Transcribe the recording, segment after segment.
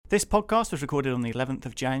This podcast was recorded on the 11th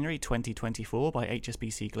of January 2024 by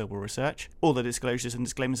HSBC Global Research. All the disclosures and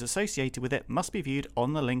disclaimers associated with it must be viewed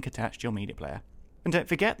on the link attached to your media player. And don't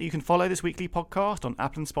forget that you can follow this weekly podcast on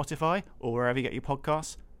Apple and Spotify or wherever you get your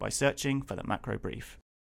podcasts by searching for the Macro Brief.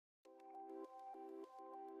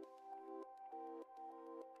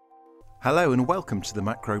 Hello and welcome to the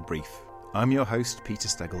Macro Brief. I'm your host, Peter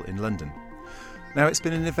Stegel in London. Now, it's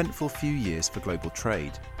been an eventful few years for global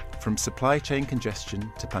trade. From supply chain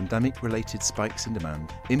congestion to pandemic-related spikes in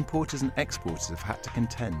demand, importers and exporters have had to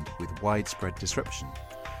contend with widespread disruption.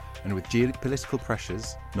 And with geopolitical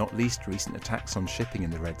pressures, not least recent attacks on shipping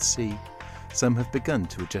in the Red Sea, some have begun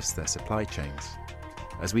to adjust their supply chains.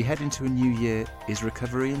 As we head into a new year, is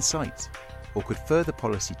recovery in sight? Or could further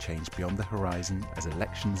policy change beyond the horizon as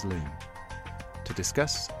elections loom? To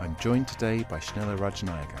discuss, I'm joined today by Snella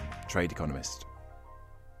Rajanayakan, trade economist.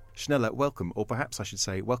 Snella, welcome, or perhaps I should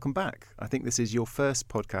say welcome back. I think this is your first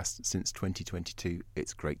podcast since 2022.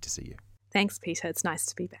 It's great to see you. Thanks, Peter. It's nice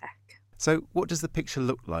to be back. So what does the picture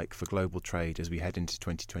look like for global trade as we head into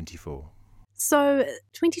 2024? So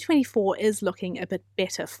 2024 is looking a bit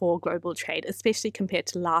better for global trade, especially compared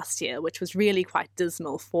to last year, which was really quite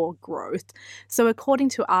dismal for growth. So according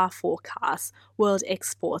to our forecasts, world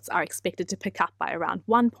exports are expected to pick up by around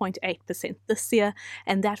 1.8% this year,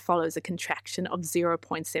 and that follows a contraction of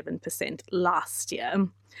 0.7% last year.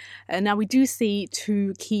 Now, we do see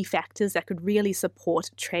two key factors that could really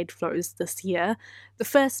support trade flows this year. The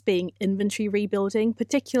first being inventory rebuilding,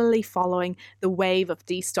 particularly following the wave of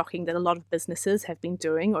destocking that a lot of businesses have been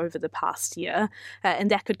doing over the past year, and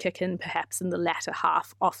that could kick in perhaps in the latter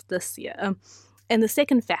half of this year. And the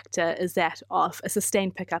second factor is that of a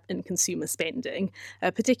sustained pickup in consumer spending,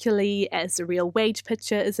 particularly as the real wage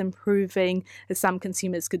picture is improving, as some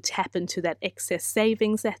consumers could tap into that excess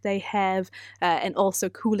savings that they have, and also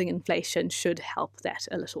cooling inflation should help that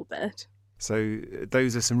a little bit. So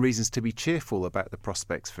those are some reasons to be cheerful about the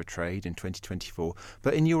prospects for trade in 2024.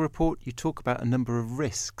 But in your report, you talk about a number of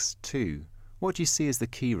risks too. What do you see as the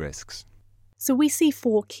key risks? So we see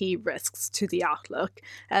four key risks to the outlook.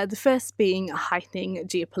 The first being heightening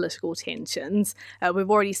geopolitical tensions.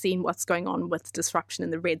 We've already seen what's going on with disruption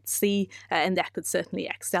in the Red Sea, and that could certainly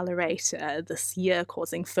accelerate this year,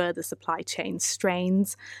 causing further supply chain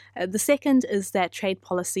strains. The second is that trade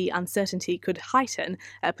policy uncertainty could heighten,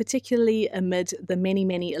 particularly amid the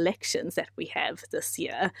many elections that we have this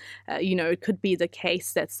year. It could be the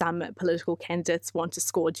case that some political candidates want to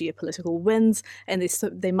score geopolitical wins, and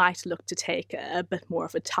they might look to take a bit more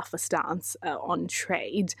of a tougher stance on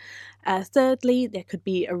trade. Thirdly, there could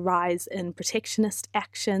be a rise in protectionist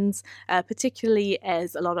actions, particularly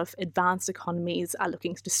as a lot of advanced economies are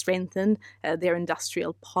looking to strengthen their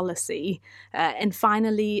industrial policy. And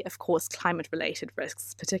finally, of course, climate-related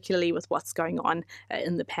risks, particularly with what's going on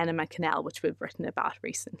in the Panama Canal, which we've written about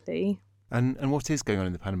recently. And what is going on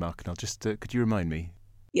in the Panama Canal? Just could you remind me?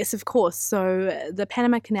 Yes, of course. So the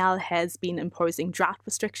Panama Canal has been imposing drought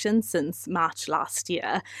restrictions since March last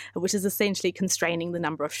year, which is essentially constraining the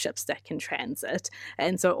number of ships that can transit.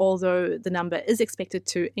 And so although the number is expected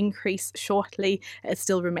to increase shortly, it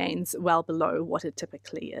still remains well below what it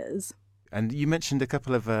typically is. And you mentioned a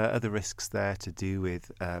couple of other risks there to do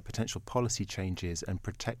with potential policy changes and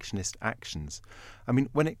protectionist actions. I mean,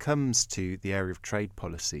 when it comes to the area of trade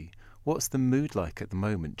policy, what's the mood like at the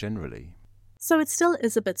moment generally? So it still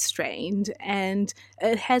is a bit strained, and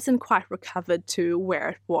it hasn't quite recovered to where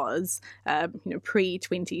it was,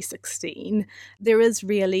 pre-2016. There is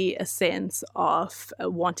really a sense of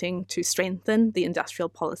wanting to strengthen the industrial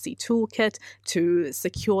policy toolkit, to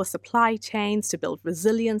secure supply chains, to build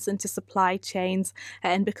resilience into supply chains.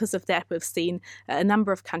 And because of that, we've seen a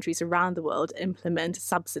number of countries around the world implement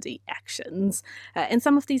subsidy actions. And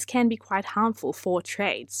some of these can be quite harmful for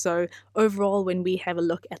trade. So overall, when we have a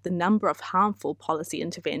look at the number of harmful policy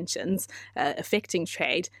interventions affecting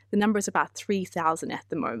trade, the number is about 3,000 at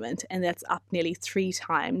the moment, and that's up nearly 3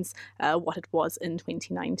 times what it was in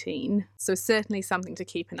 2019. So certainly something to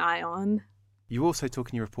keep an eye on. You also talk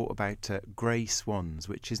in your report about grey swans,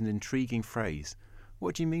 which is an intriguing phrase.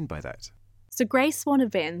 What do you mean by that? So grey swan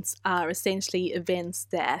events are essentially events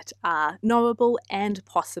that are knowable and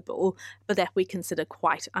possible, but that we consider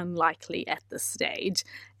quite unlikely at this stage.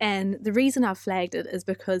 And the reason I've flagged it is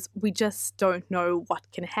because we just don't know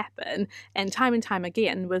what can happen. And time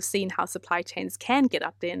again, we've seen how supply chains can get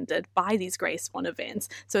upended by these grey swan events.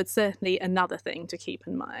 So it's certainly another thing to keep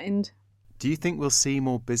in mind. Do you think we'll see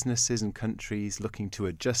more businesses and countries looking to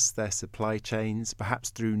adjust their supply chains, perhaps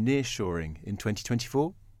through nearshoring in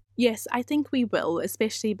 2024? Yes, I think we will,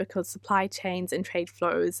 especially because supply chains and trade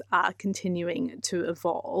flows are continuing to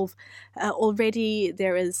evolve. Already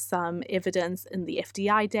there is some evidence in the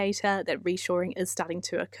FDI data that reshoring is starting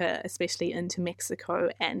to occur, especially into Mexico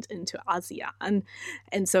and into ASEAN.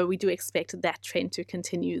 And so we do expect that trend to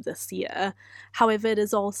continue this year. However, it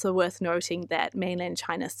is also worth noting that mainland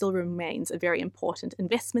China still remains a very important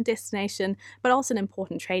investment destination, but also an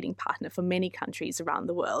important trading partner for many countries around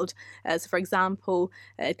the world. So for example,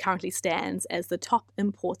 it currently stands as the top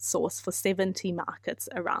import source for 70 markets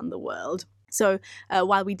around the world. So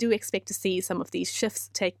while we do expect to see some of these shifts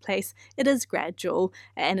take place, it is gradual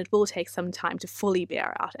and it will take some time to fully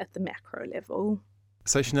bear out at the macro level.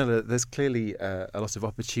 So Shonella, there's clearly a lot of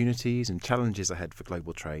opportunities and challenges ahead for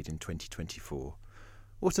global trade in 2024.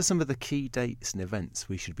 What are some of the key dates and events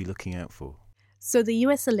we should be looking out for? So the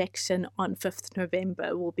US election on 5th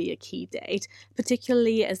November will be a key date,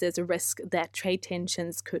 particularly as there's a risk that trade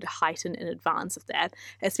tensions could heighten in advance of that,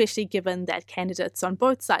 especially given that candidates on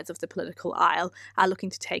both sides of the political aisle are looking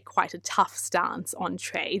to take quite a tough stance on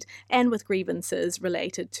trade and with grievances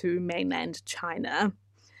related to mainland China.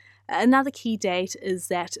 Another key date is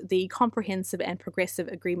that the Comprehensive and Progressive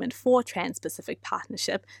Agreement for Trans-Pacific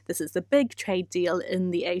Partnership, this is the big trade deal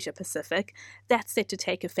in the Asia-Pacific, that's set to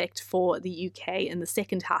take effect for the UK in the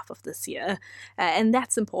second half of this year. And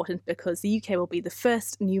that's important because the UK will be the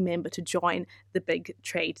first new member to join the big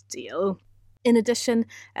trade deal. In addition,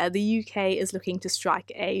 the UK is looking to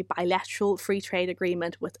strike a bilateral free trade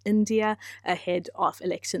agreement with India ahead of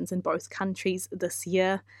elections in both countries this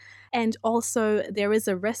year. And also, there is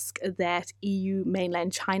a risk that EU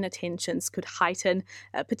mainland China tensions could heighten,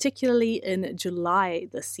 particularly in July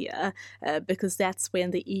this year, because that's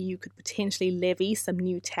when the EU could potentially levy some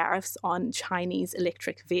new tariffs on Chinese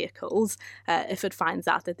electric vehicles if it finds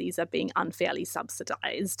out that these are being unfairly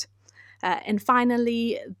subsidized. And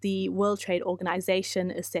finally, the World Trade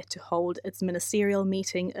Organization is set to hold its ministerial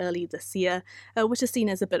meeting early this year, which is seen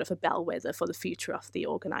as a bit of a bellwether for the future of the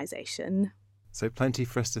organization. So plenty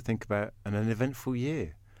for us to think about and an eventful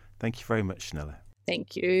year. Thank you very much, Shonella.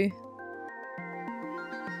 Thank you.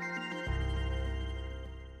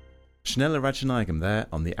 Shonella Rajanayagam there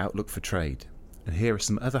on the Outlook for Trade. And here are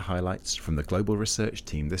some other highlights from the global research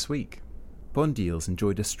team this week. Bond yields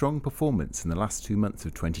enjoyed a strong performance in the last 2 months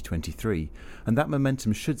of 2023, and that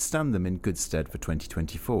momentum should stand them in good stead for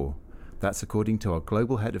 2024. That's according to our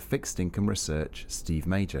Global Head of Fixed Income Research, Steve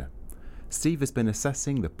Major. Steve has been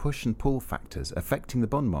assessing the push and pull factors affecting the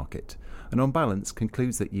bond market, and on balance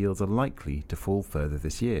concludes that yields are likely to fall further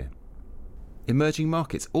this year. Emerging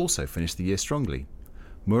markets also finished the year strongly.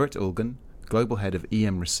 Murat Ulgun, Global Head of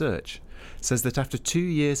EM Research, says that after 2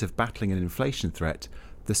 years of battling an inflation threat,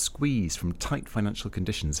 the squeeze from tight financial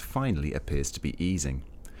conditions finally appears to be easing.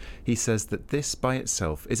 He says that this by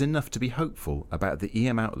itself is enough to be hopeful about the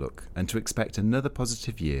EM outlook and to expect another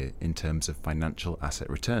positive year in terms of financial asset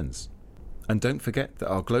returns. And don't forget that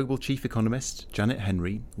our global chief economist, Janet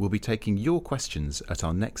Henry, will be taking your questions at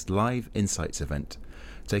our next live Insights event,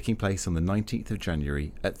 taking place on the 19th of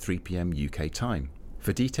January at 3 p.m. UK time.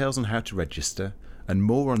 For details on how to register and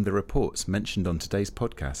more on the reports mentioned on today's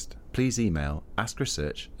podcast, please email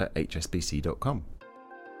askresearch@hsbc.com.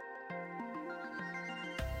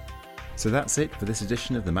 So that's it for this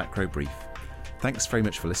edition of the Macro Brief. Thanks very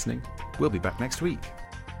much for listening. We'll be back next week.